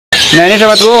Nah ini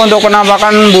sobatku untuk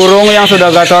penampakan burung yang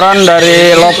sudah gacoran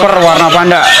dari loper warna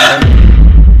panda.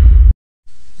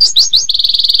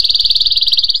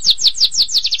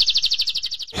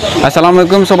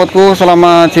 Assalamualaikum sobatku,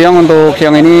 selamat siang. Untuk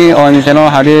siang ini ON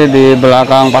Channel hadir di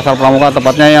belakang Pasar Pramuka,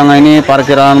 tepatnya yang ini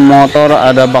parkiran motor,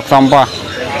 ada bak sampah.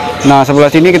 Nah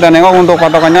sebelah sini kita nengok untuk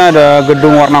patokannya ada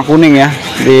gedung warna kuning ya,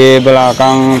 di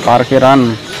belakang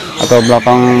parkiran atau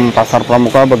belakang Pasar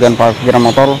Pramuka bagian parkiran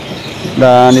motor.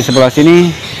 Dan di sebelah sini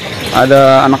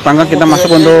ada anak tangga, kita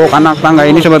masuk untuk anak tangga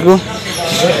ini sobatku,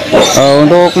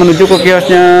 untuk menuju ke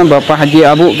kiosnya Bapak Haji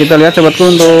Abu. Kita lihat sobatku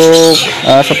untuk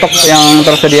stok yang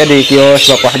tersedia di kios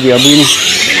Bapak Haji Abu ini,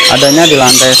 adanya di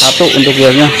lantai 1 untuk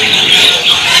kiosnya.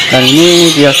 Dan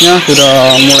ini kiosnya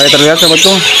sudah mulai terlihat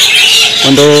sobatku.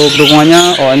 Untuk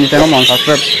dukungannya ON Channel mohon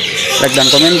subscribe, like dan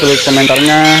komen, tulis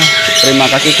komentarnya. Terima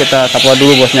kasih, kita sapa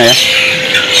dulu bosnya ya.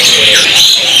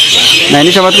 Nah ini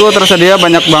sobatku tersedia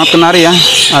banyak banget kenari ya.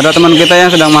 Ada teman kita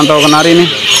yang sedang mantau kenari nih.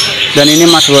 Dan ini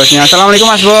mas bosnya. Assalamualaikum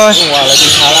mas bos.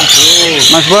 Waalaikumsalam bro.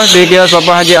 Mas bos, di kios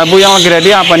Bapak Haji Abu yang lagi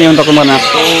ready apa nih untuk kemana?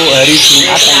 Hari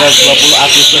Jumat tanggal 20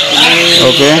 Agustus ini.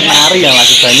 Oke. Kenari yang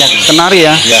lagi banyak. Kenari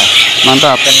ya? Ya.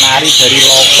 Mantap. Kenari dari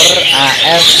loper,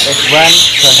 AF, F1,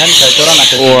 bahan, gacoran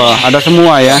ada. Wah, ada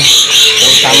semua ya.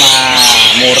 Terutama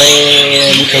murai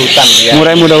muda hutan ya.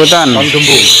 Murai muda hutan. Non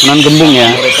gembung. Non gembung ya.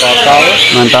 Murai trotol.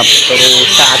 Mantap.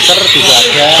 Terus kacer juga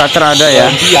ada. Kacer ada ya.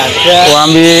 Wambi ada.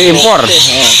 Wambi impor.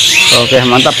 Oke,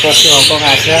 mantap. Poksay Hongkong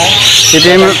ada.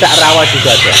 Pipi Cucak rawa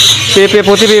juga ada. pipi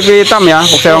putih, pipi hitam ya,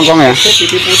 Poksay Hongkong ya.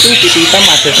 Pipi putih, pipi hitam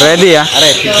ada. Ready ya?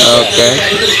 Ready. Oke.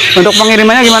 Untuk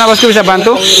pengirimannya gimana bosku, bisa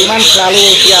bantu? Pengiriman selalu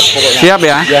siap pokoknya. Siap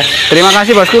ya? Ya. Terima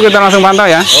kasih bosku, kita langsung pantau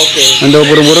ya. Oke. Untuk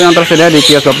burung-burung yang tersedia di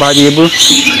kios Bapak Haji Abu.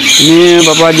 Ini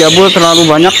Bapak Haji Abu selalu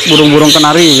banyak burung-burung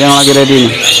kenari yang lagi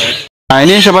ready nih. Nah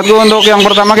ini sobatku, untuk yang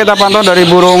pertama kita pantau dari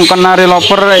burung kenari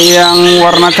loper yang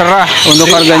warna cerah.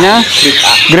 Untuk harganya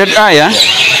grade A ya.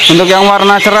 Untuk yang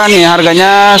warna cerah nih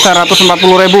harganya 140.000.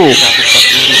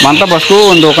 Mantap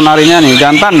bosku untuk kenarinya nih,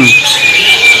 jantan.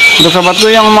 Untuk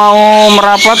sobatku yang mau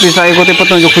merapat bisa ikuti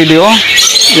petunjuk video.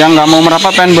 Yang nggak mau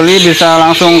merapat pengen beli bisa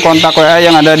langsung kontak WA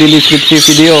yang ada di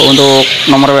deskripsi video untuk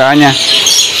nomor WA-nya.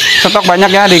 Stok banyak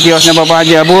ya di kiosnya Bapak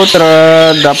Haji Abu,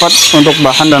 terdapat untuk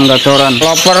bahan dan gacoran.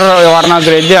 Loper warna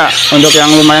gereja untuk yang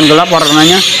lumayan gelap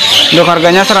warnanya. Untuk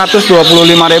harganya 125.000.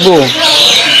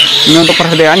 Ini untuk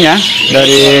persediaannya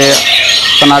dari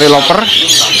kenari loper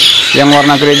yang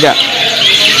warna gereja.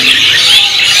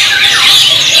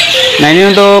 Nah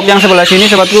ini untuk yang sebelah sini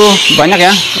sobatku banyak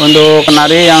ya, untuk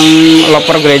kenari yang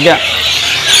loper gereja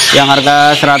yang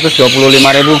harga 125.000.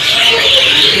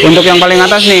 Untuk yang paling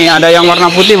atas nih ada yang warna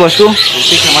putih bosku.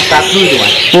 Putih sama starbu itu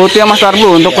mas. Putih sama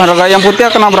starbu. Untuk harga yang putih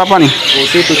kena berapa nih?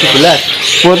 Putih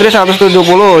 17. Putih 170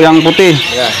 yang putih.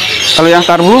 Ya. Kalau yang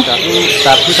starbu?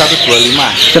 Starbu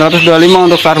 125. 125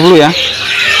 untuk starbu ya.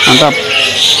 Mantap.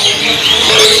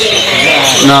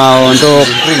 Nah untuk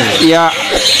ya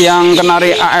yang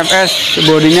kenari AFS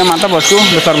bodinya mantap bosku,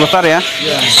 besar-besar ya.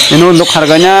 Ini untuk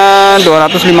harganya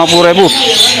 250.000.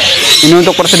 Ini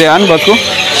untuk persediaan bosku,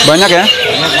 banyak ya.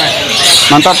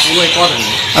 Mantap.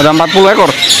 Ada 40 ekor.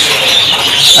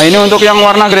 Nah, ini untuk yang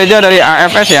warna gereja dari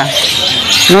AFS ya.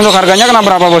 Ini untuk harganya kena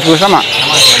berapa bosku? Sama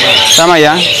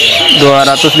ya,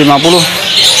 250.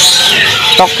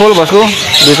 Stok full bosku,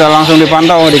 bisa langsung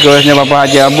dipantau di kiosnya Bapak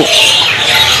Haji Abu.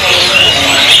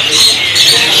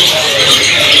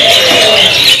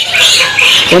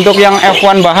 Untuk yang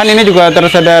F1 bahan ini juga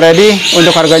tersedia ready,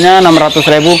 untuk harganya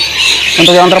 600.000.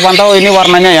 Untuk yang terpantau ini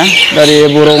warnanya ya, dari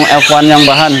burung F1 yang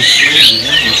bahan.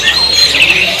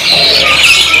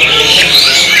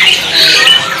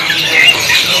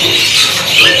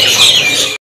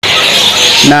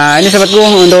 Nah ini sobatku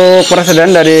untuk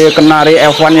persediaan dari kenari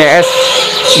F1 YS,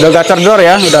 udah gacor door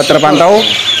ya, udah terpantau.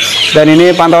 Dan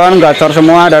ini pantauan gacor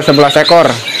semua, ada 11 ekor.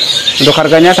 Untuk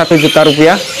harganya 1 juta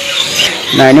rupiah.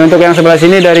 Nah ini untuk yang sebelah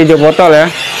sini dari hijau botol ya,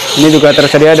 ini juga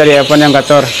tersedia dari F1 yang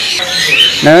gacor.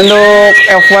 Nah untuk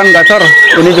F1 gacor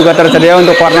ini juga tersedia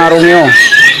untuk warna Romeo.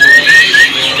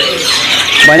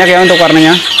 Banyak ya untuk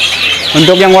warnanya.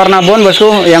 Untuk yang warna bone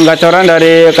bosku, yang gacoran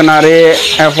dari kenari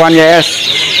F1 YS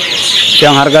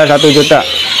yang harga 1 juta.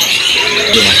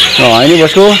 Nah ini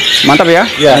bosku mantap ya,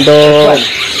 ya. Untuk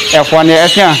F1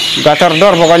 YS nya gacor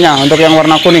door pokoknya. Untuk yang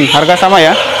warna kuning harga sama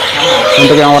ya.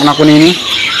 Untuk yang warna kuning ini.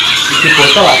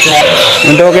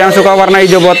 Untuk yang suka warna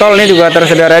hijau botol ini juga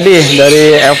tersedia ready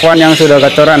dari F1 yang sudah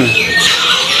gacoran.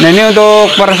 Nah ini untuk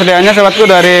persediaannya sobatku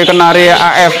dari kenari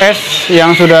AFS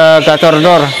yang sudah gacor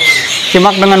door.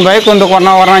 Simak dengan baik untuk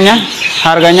warna-warnanya.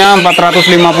 Harganya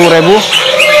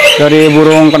 450.000 dari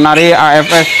burung kenari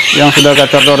AFS yang sudah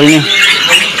gacor door ini.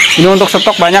 Ini untuk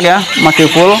stok banyak ya, masih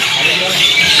full.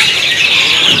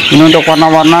 Ini untuk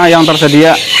warna-warna yang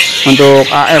tersedia untuk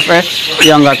AFS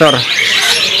yang gacor.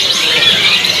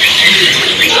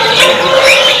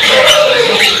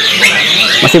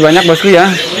 Masih banyak bosku ya.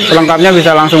 Selengkapnya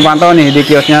bisa langsung pantau nih di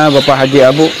kiosnya Bapak Haji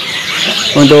Abu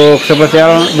untuk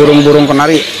spesial burung-burung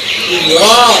kenari.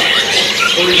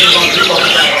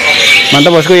 Mantap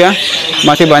bosku ya.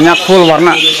 Masih banyak full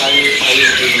warna.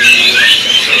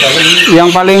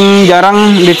 Yang paling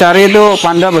jarang dicari itu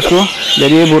panda bosku.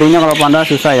 Jadi burungnya kalau panda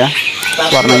susah ya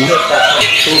warnanya.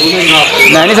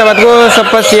 Nah ini sahabatku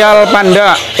spesial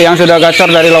panda yang sudah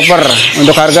gacor dari loper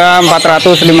untuk harga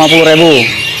 450.000.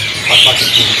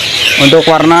 Untuk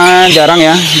warna jarang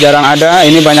ya, jarang ada.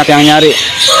 Ini banyak yang nyari.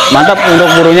 Mantap untuk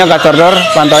burungnya gacor door,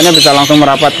 pantauannya bisa langsung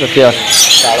merapat ke kios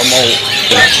kalau mau.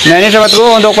 Nah ini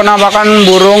sahabatku untuk penampakan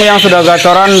burung yang sudah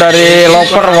gacoran dari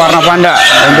loper warna panda.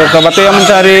 Untuk sahabatku yang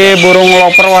mencari burung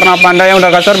loper warna panda yang udah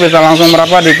gacor bisa langsung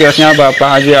merapat di kiosnya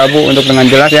Bapak Haji Abu untuk dengan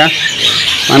jelas ya.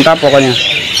 Mantap pokoknya.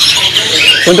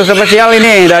 Untuk spesial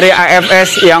ini dari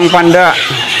AFS yang panda,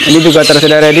 ini juga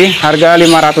tersedia ready, harga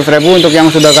 500.000 untuk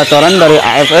yang sudah gacoran dari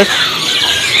AFS.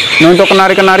 Nah, untuk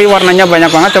kenari-kenari warnanya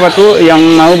banyak banget sahabatku, yang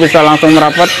mau bisa langsung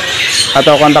merapat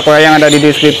atau kontak WA yang ada di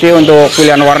deskripsi untuk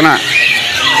pilihan warna.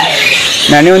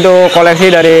 Nah ini untuk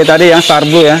koleksi dari tadi yang Star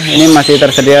Blue ya, ini masih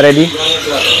tersedia ready.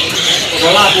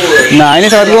 Nah ini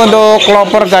sahabatku untuk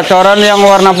loper gacoran yang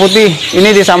warna putih,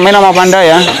 ini disamain sama panda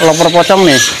ya, loper pocong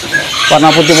nih, warna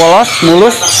putih polos,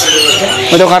 mulus.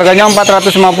 Untuk harganya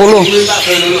 450.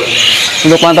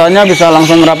 Untuk pantauannya bisa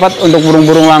langsung merapat untuk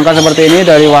burung-burung langka seperti ini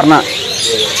dari warna.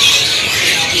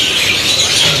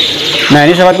 Nah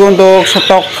ini sahabatku untuk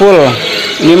stok full,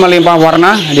 ini melimpah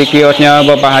warna di kiosnya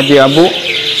Bapak Haji Abu.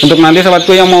 Untuk nanti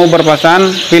sahabatku yang mau berpesan,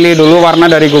 pilih dulu warna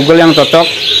dari Google yang cocok,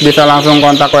 bisa langsung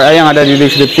kontak WA yang ada di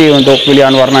deskripsi untuk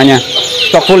pilihan warnanya.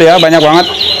 Stok full ya, banyak banget.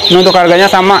 Ini untuk harganya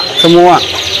sama semua,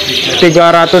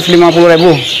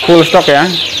 350.000 full stok ya.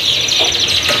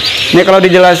 Ini kalau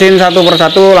dijelasin satu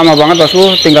persatu lama banget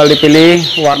bosku, tinggal dipilih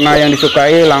warna yang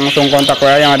disukai, langsung kontak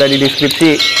WA yang ada di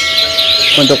deskripsi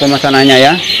untuk pemesanannya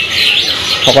ya.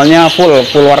 Pokoknya full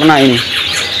warna ini.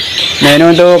 Nah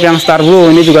ini untuk yang Star Blue,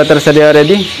 ini juga tersedia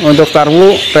ready. Untuk Star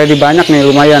Blue ready banyak nih,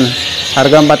 lumayan,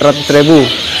 harga 400.000.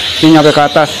 Ini nyampe ke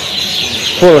atas,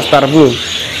 full Star Blue.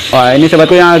 Wah ini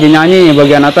sahabatku yang lagi nyanyi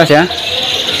bagian atas ya,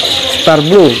 Star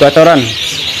Blue gacoran.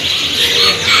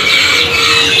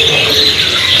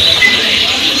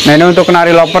 Nah ini untuk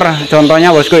kenari loper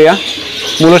contohnya bosku ya,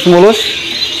 mulus-mulus,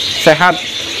 sehat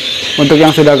untuk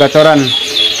yang sudah gacoran.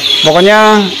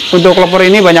 Pokoknya untuk loper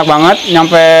ini banyak banget,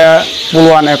 nyampe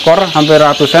puluhan ekor, hampir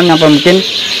ratusan, nyampe mungkin.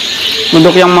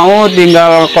 Untuk yang mau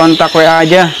tinggal kontak WA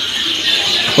aja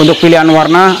untuk pilihan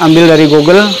warna, ambil dari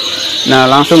Google. Nah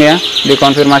langsung ya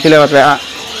dikonfirmasi lewat WA.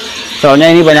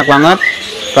 Soalnya ini banyak banget,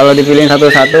 kalau dipilihin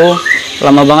satu-satu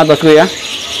lama banget bosku ya.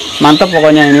 Mantap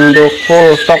pokoknya ini untuk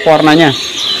full stok warnanya.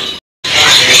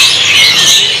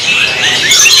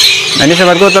 Nah ini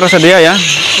sahabatku tersedia ya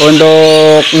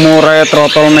untuk murai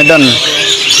throttle Medan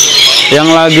yang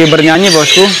lagi bernyanyi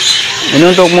bosku. Ini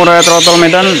untuk murai throttle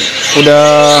Medan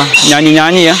udah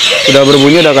nyanyi-nyanyi ya, udah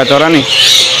berbunyi, udah gacoran nih.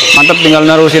 Mantap, tinggal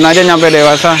nerusin aja nyampe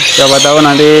dewasa, siapa tahu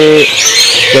nanti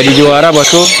jadi juara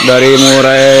bosku dari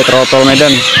murai throttle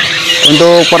Medan.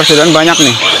 Untuk persediaan banyak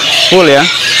nih, full ya.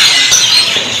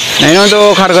 Nah ini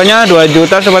untuk harganya 2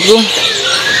 juta sahabatku.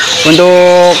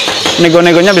 Untuk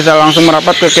nego-negonya bisa langsung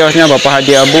merapat ke kiosnya Bapak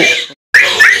Haji Abu.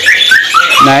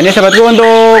 Nah ini sahabatku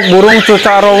untuk burung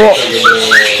cucak Rowo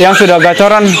yang sudah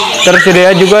gacoran,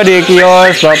 tersedia juga di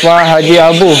kios Bapak Haji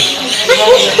Abu.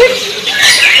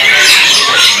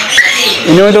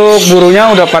 Ini untuk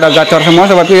burungnya udah pada gacor semua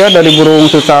sahabatku ya, dari burung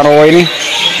cucak Rowo ini.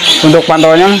 Untuk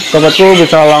pantauannya sahabatku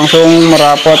bisa langsung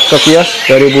merapat ke kios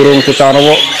dari burung cucak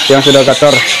Rowo yang sudah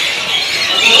gacor.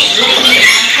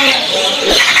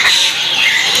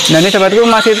 Nah ini sahabatku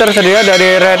masih tersedia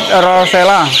dari red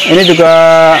rosella. Ini juga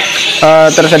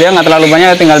tersedia, nggak terlalu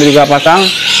banyak, tinggal 3 pasang.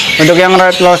 Untuk yang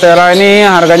red rosella ini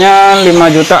harganya 5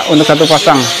 juta untuk 1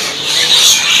 pasang.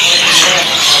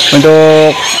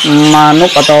 Untuk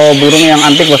manuk atau burung yang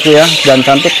antik bosku ya, dan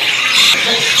cantik.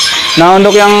 Nah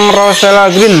untuk yang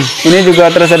rosella green ini juga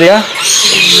tersedia.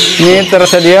 Ini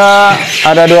tersedia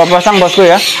ada 2 pasang bosku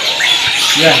ya.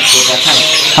 Ya, 2 pasang.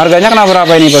 Harganya kenapa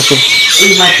berapa ini bosku?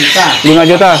 5 juta. 5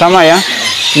 juta sama ya.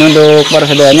 Ini untuk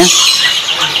persediaannya.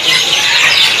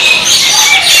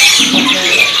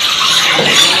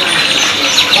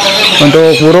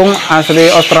 Untuk burung asli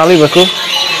Australia bosku.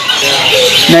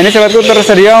 Nah ini sahabatku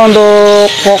tersedia untuk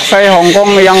Poksay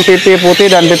Hongkong yang pipi putih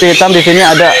dan pipi hitam di sini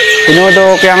ada. Ini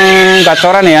untuk yang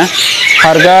gacoran ya.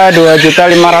 harga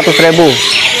 2.500.000.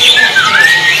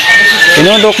 Ini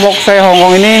untuk Poksay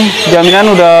Hongkong ini jaminan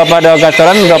udah pada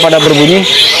gacoran, udah pada berbunyi.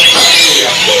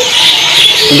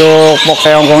 Untuk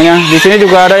Poksay Hongkongnya, di sini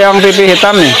juga ada yang pipi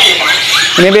hitam nih.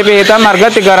 Ini pipi hitam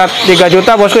harga 3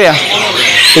 juta bosku ya.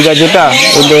 3 juta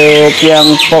untuk yang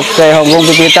Poksay Hongkong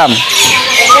pipi hitam.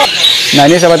 Nah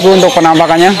ini sahabatku untuk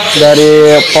penampakannya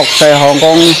dari Poksay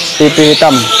Hongkong pipi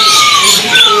hitam,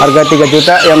 harga 3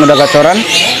 juta yang udah gacoran.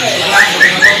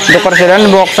 Untuk persediaan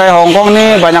Poksay Hongkong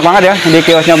nih banyak banget ya di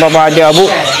kiosnya Bapak Haji Abu,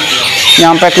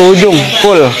 nyampe ke ujung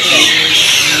full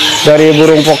dari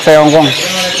burung Poksay Hongkong.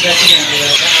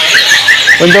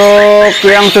 Untuk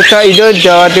yang cucak hijau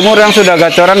Jawa Timur yang sudah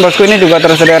gacoran bosku ini juga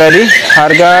tersedia ready,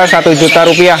 harga 1 juta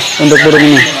rupiah untuk burung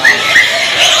ini.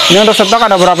 Ini untuk stok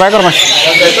ada berapa ekor mas?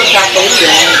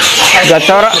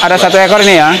 Gacor ada 1 ekor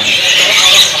ini ya.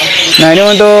 Nah ini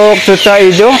untuk cucak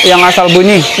hijau yang asal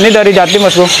bunyi, ini dari Jatim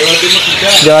bosku,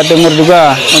 Jawa Timur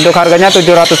juga. Untuk harganya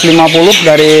 750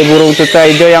 dari burung cucak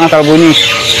hijau yang asal bunyi.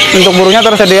 Untuk burungnya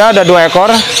tersedia ada 2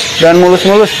 ekor dan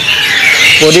mulus-mulus,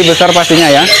 bodi besar pastinya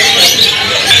ya.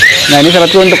 Nah ini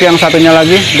sahabatku untuk yang satunya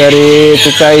lagi dari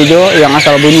cucak hijau yang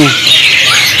asal bunyi.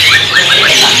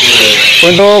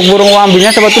 Untuk burung wambinya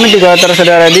sahabatku ini juga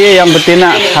tersedia ready yang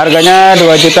betina, harganya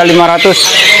 2.500.000.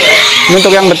 Ini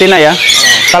untuk yang betina ya.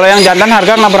 Kalau yang jantan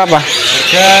harga berapa?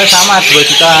 Ya, sama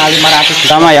 2.500.000.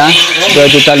 Sama ya,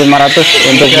 2.500.000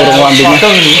 untuk burung wambinya.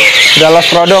 Sudah los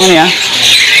prodong nih ya.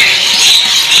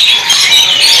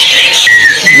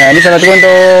 Nah ini sahabatku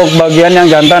untuk bagian yang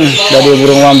jantan dari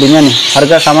burung wambinya nih,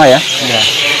 harga sama ya.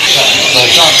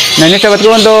 Nah ini sahabatku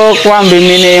untuk wambi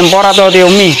mini impor atau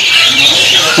tiumi.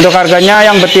 Untuk harganya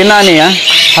yang betina nih ya,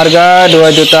 harga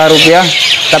 2 juta rupiah.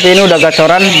 Tapi ini udah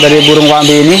gacoran dari burung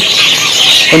wambi ini.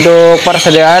 Untuk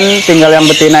persediaan tinggal yang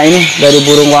betina ini dari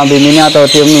burung wambi mini atau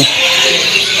tiumi.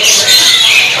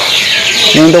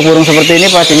 Ini untuk burung seperti ini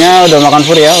pastinya udah makan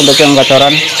fur ya untuk yang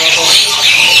gacoran.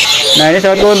 Nah ini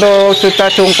sahabatku untuk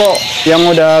cucak cungko yang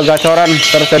udah gacoran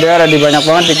tersedia ada di banyak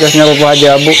banget di kiosnya Bapak Haji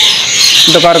Abu.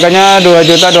 Untuk harganya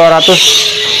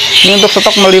 2.200.000. Ini untuk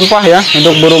stok melimpah ya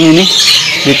untuk burung ini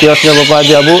di kiosnya Bapak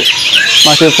Haji Abu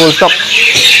masih full stok.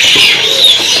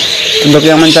 Untuk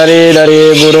yang mencari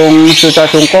dari burung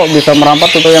cucak cungko bisa merapat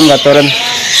untuk yang gacoran.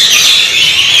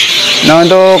 Nah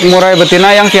untuk murai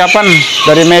betina yang siapan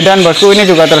dari Medan bosku ini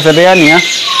juga tersedia nih ya.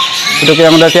 Untuk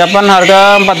yang udah siapan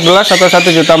harga 14 atau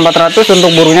 1.400.000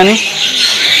 untuk burungnya nih.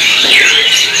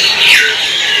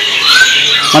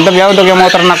 Mantap ya, untuk yang mau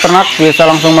ternak-ternak bisa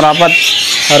langsung merapat,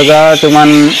 harga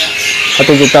cuman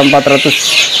 1.400.000.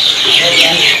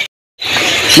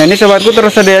 Nah ini sobatku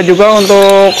tersedia juga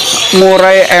untuk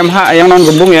murai MH yang non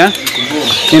gembung ya.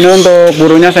 Ini untuk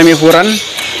burungnya semi furan,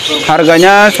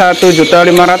 harganya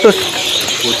 1.500.000.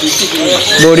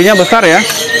 Bodinya besar ya,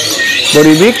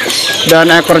 body big, dan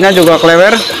ekornya juga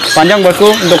klewer panjang bosku.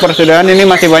 Untuk persediaan ini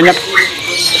masih banyak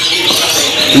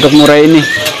untuk murai ini.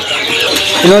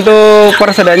 Ini untuk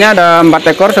persediaannya ada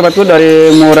 4 ekor sobatku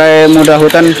dari murai muda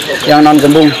hutan yang non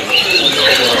gembung.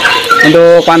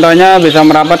 Untuk pantauannya bisa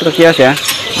merapat ke kios ya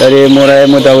dari murai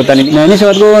muda hutan ini. Nah ini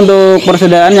sobatku untuk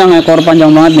persediaan yang ekor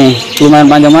panjang banget nih, lumayan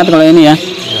panjang banget kalau ini ya.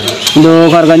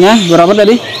 Untuk harganya berapa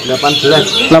tadi?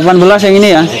 18 yang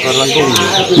ini ya. Ekor lengkung.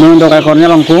 Ini untuk ekornya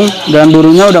lengkung dan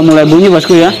burungnya udah mulai bunyi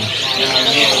bosku ya.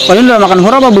 Oh ini udah makan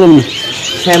hura apa belum nih?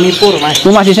 Semi pur mas.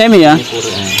 Masih semi ya?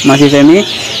 Masih semi.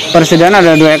 Persediaan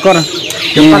ada 2 ekor.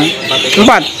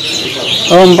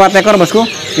 4. Oh 4 ekor bosku.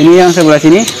 Ini yang sebelah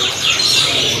sini.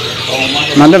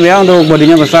 Mantap ya, untuk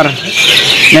bodinya besar.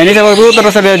 Nah ini sahabatku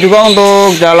tersedia juga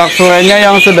untuk jalak surenya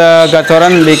yang sudah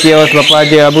gacoran di kios Bapak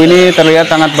Haji Abu ini terlihat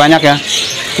sangat banyak ya.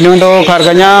 Ini untuk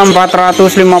harganya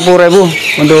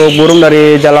 450.000 untuk burung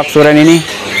dari jalak suren ini.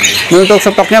 Ini untuk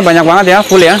stoknya banyak banget ya,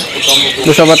 full ya.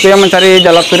 Untuk sobatku yang mencari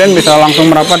jalak suren bisa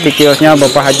langsung merapat di kiosnya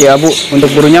Bapak Haji Abu.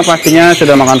 Untuk burungnya pastinya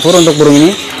sudah makan fur untuk burung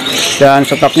ini dan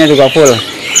stoknya juga full.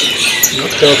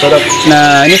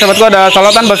 Nah ini sobatku ada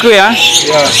solotan bosku ya.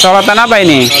 Solotan apa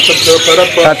ini?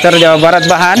 Gacor Jawa Barat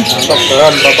bahan.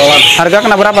 Harga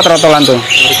kena berapa trotolan tuh?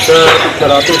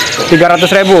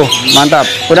 300.000. Mantap.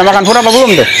 Udah makan fur apa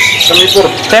belum tuh?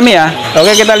 Semi ya.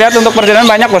 Oke kita lihat untuk persediaan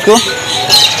banyak bosku.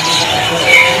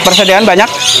 Persediaan banyak?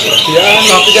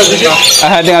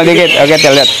 Tinggal dikit. Oke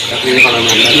kita lihat.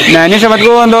 Nah ini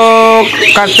sobatku untuk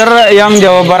gacor yang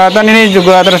Jawa Baratan ini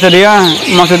juga tersedia.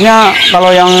 Maksudnya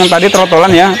kalau yang tadi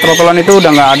trotolan ya, trotolan itu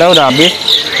udah nggak ada, udah habis.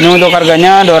 Ini untuk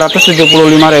harganya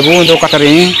 275.000 untuk gacor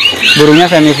ini, burungnya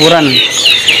semi furan.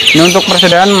 Ini untuk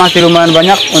persediaan masih lumayan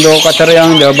banyak untuk gacor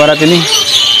yang Jawa Barat ini.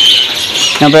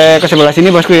 Sampai ke sebelah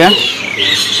sini bosku ya.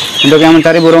 Untuk yang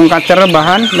mencari burung gacor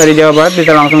bahan dari Jawa Barat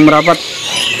bisa langsung merapat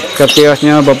ke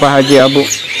kiosnya Bapak Haji Abu.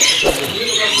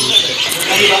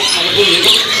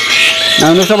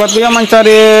 Nah, untuk sobatku yang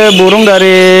mencari burung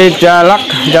dari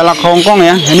jalak Hongkong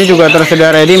ya, ini juga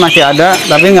tersedia ready, masih ada,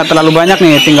 tapi nggak terlalu banyak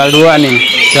nih, tinggal 2 nih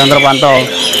yang terpantau.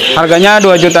 Harganya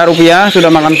 2 juta rupiah, sudah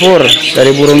makan fur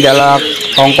dari burung jalak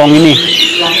Hongkong ini.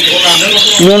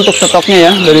 Ini untuk stoknya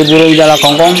ya, dari burung jalak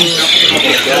Hongkong.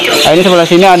 Nah, ini sebelah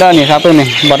sini ada nih, 1 nih,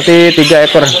 berarti 3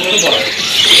 ekor.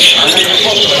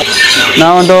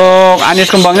 Nah, untuk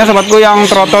anis kembangnya sobatku yang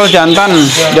trotol jantan,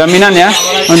 jaminan ya.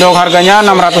 Untuk harganya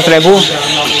 600.000.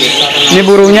 Ini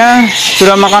burungnya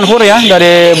sudah makan fur ya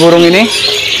dari burung ini.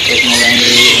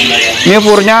 Ini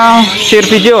furnya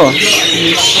sirvijo.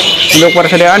 Untuk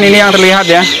persediaan ini yang terlihat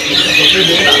ya.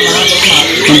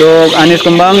 Untuk anis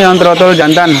kembang yang trotol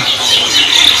jantan.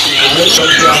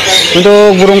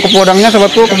 Untuk burung kepodangnya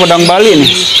sobatku, kepodang Bali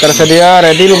nih, tersedia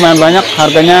ready, lumayan banyak,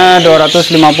 harganya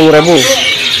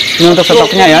 250.000. Ini untuk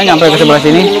stoknya ya, nyampe ke sebelah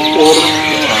sini.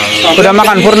 Sudah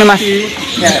makan fur nih Mas?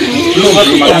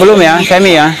 Belum ya,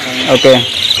 semi ya. Oke.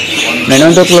 Nah, ini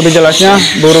untuk lebih jelasnya,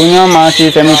 burungnya masih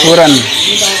semi furan.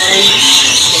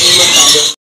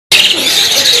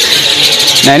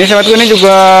 Nah, ini sobatku, ini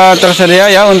juga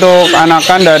tersedia ya untuk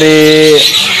anakan dari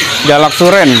jalak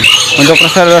suren. Untuk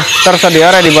tersedia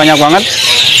ready banyak banget.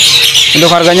 Untuk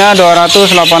harganya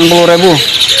 280.000.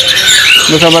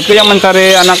 Untuk sobatku yang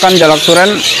mencari anakan jalak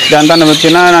suren jantan dan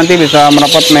betina, nanti bisa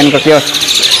merapat main ke kios.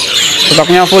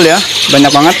 Stoknya full ya,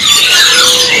 banyak banget.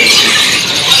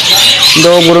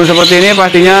 Untuk burung seperti ini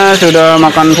pastinya sudah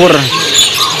makan fur.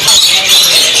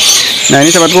 Nah, ini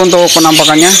sobatku untuk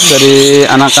penampakannya dari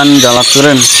anakan jalak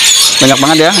suren, banyak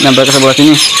banget ya, sampai ke sebelah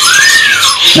sini.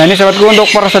 Nah, ini sobatku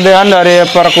untuk persediaan dari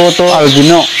perkutu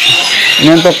albino.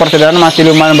 Ini untuk persediaan masih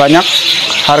lumayan banyak,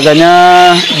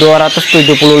 harganya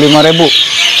 275.000.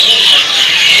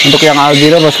 Untuk yang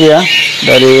albino bosku ya,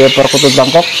 dari perkutut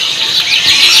Bangkok.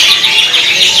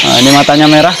 Nah, ini matanya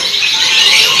merah,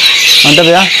 mantap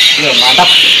ya. Mantap.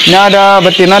 Ini ada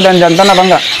betina dan jantan apa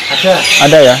enggak?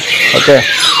 Ada ya. Oke.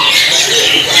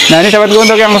 Nah, ini sahabatku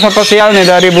untuk yang spesial nih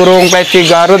dari burung peci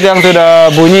Garut yang sudah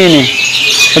bunyi ini.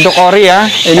 Untuk ori ya,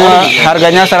 ini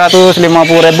harganya 150.000.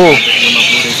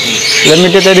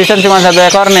 Limited edition cuma 1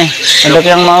 ekor nih. Untuk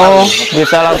yang mau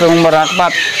bisa langsung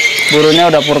merapat. Burungnya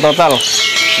udah pur total.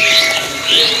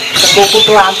 Kuku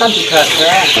Kelantan juga ada.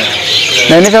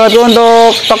 Nah, ini sahabatku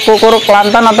untuk tekukur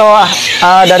Kelantan atau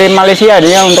dari Malaysia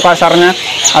nih ya, untuk asarnya,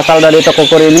 asal dari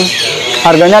tekukur ini.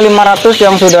 Harganya 500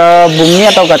 yang sudah bunyi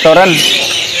atau gacoran.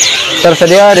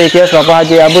 Tersedia di kios Bapak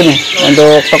Haji Abu nih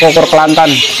untuk tekukur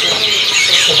Kelantan.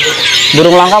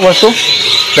 Burung langka bosku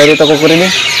dari tekukur ini.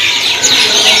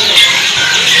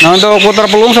 Nah, untuk putar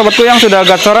pelung sobatku yang sudah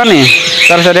gacoran nih,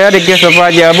 tersedia di kios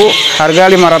Bapak Haji Abu, harga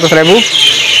 500.000.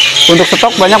 Untuk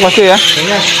stok banyak bosku ya,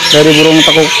 dari burung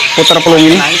putar pelung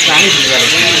ini.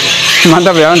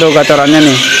 Mantap ya untuk gacorannya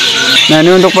nih. Nah,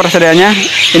 ini untuk persediaannya.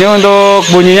 Ini untuk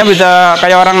bunyinya bisa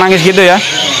kayak orang nangis gitu ya.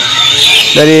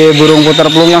 Dari burung putar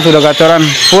pelung yang sudah gacoran,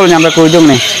 full nyampe ke ujung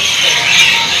nih.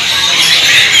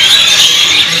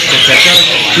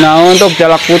 Nah, untuk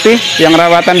jalak putih yang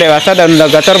rawatan dewasa dan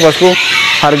udah gacor bosku,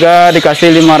 harga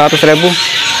dikasih 500.000.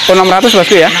 Oh, 600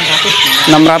 bosku ya.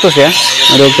 600 ya.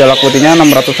 Untuk jalak putihnya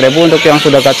 600.000 untuk yang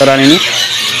sudah gacoran ini.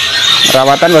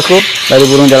 Rawatan bosku dari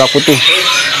burung jalak putih.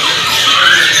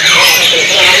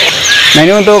 Nah,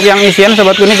 ini untuk yang isian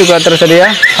sobatku ini juga tersedia,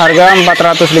 harga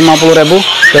 450.000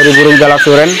 dari burung jalak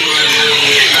suren.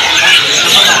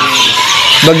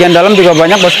 Bagian dalam juga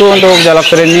banyak bosku untuk jalak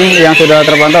suren ini yang sudah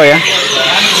terpantau ya.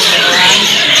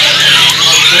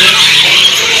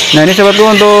 Nah, ini sobatku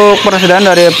untuk persediaan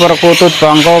dari perkutut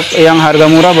Bangkok yang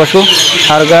harga murah bosku,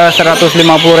 harga 150.000.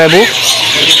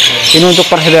 Ini untuk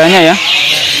persediaannya ya,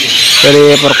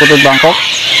 dari perkutut Bangkok.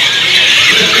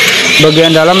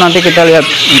 Bagian dalam nanti kita lihat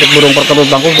untuk burung perkutut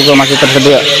Bangkok juga masih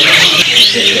tersedia.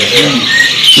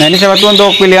 Nah, ini sahabatku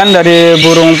untuk pilihan dari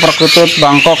burung perkutut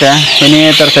Bangkok ya.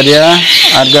 Ini tersedia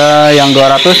harga yang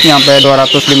 200 sampai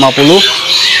 250,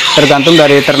 tergantung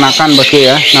dari ternakan bosku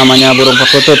ya, namanya burung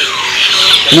perkutut.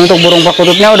 Ini untuk burung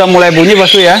perkututnya udah mulai bunyi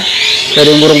bosku ya,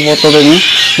 dari burung perkutut ini,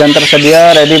 dan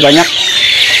tersedia ready banyak.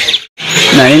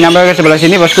 Nah, ini nyampe ke sebelah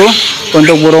sini bosku.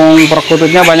 Untuk burung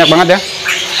perkututnya banyak banget ya.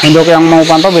 Untuk yang mau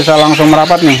pantau bisa langsung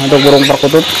merapat nih untuk burung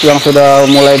perkutut yang sudah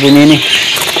mulai bunyi ini.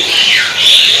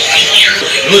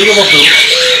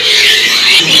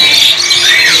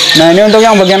 Nah, ini untuk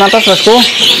yang bagian atas bosku,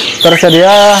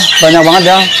 tersedia banyak banget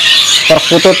ya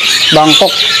perkutut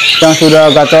Bangkok yang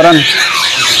sudah gacoran.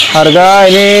 Harga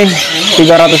ini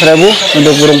 300.000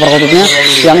 untuk burung perkututnya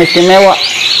yang istimewa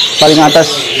paling atas.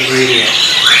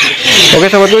 Oke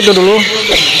sobatku, itu dulu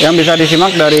yang bisa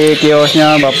disimak dari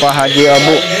kiosnya Bapak Haji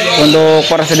Abu untuk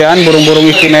persediaan burung-burung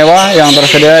istimewa yang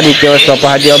tersedia di kios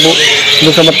Bapak Haji Abu.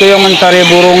 Untuk sobatku yang mencari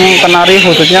burung kenari,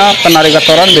 khususnya kenari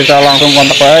gacoran, bisa langsung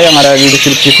kontak saya yang ada di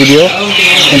deskripsi video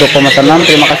untuk pemesanan.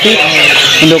 Terima kasih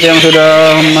untuk yang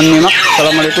sudah menyimak.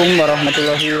 Assalamualaikum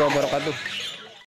warahmatullahi wabarakatuh.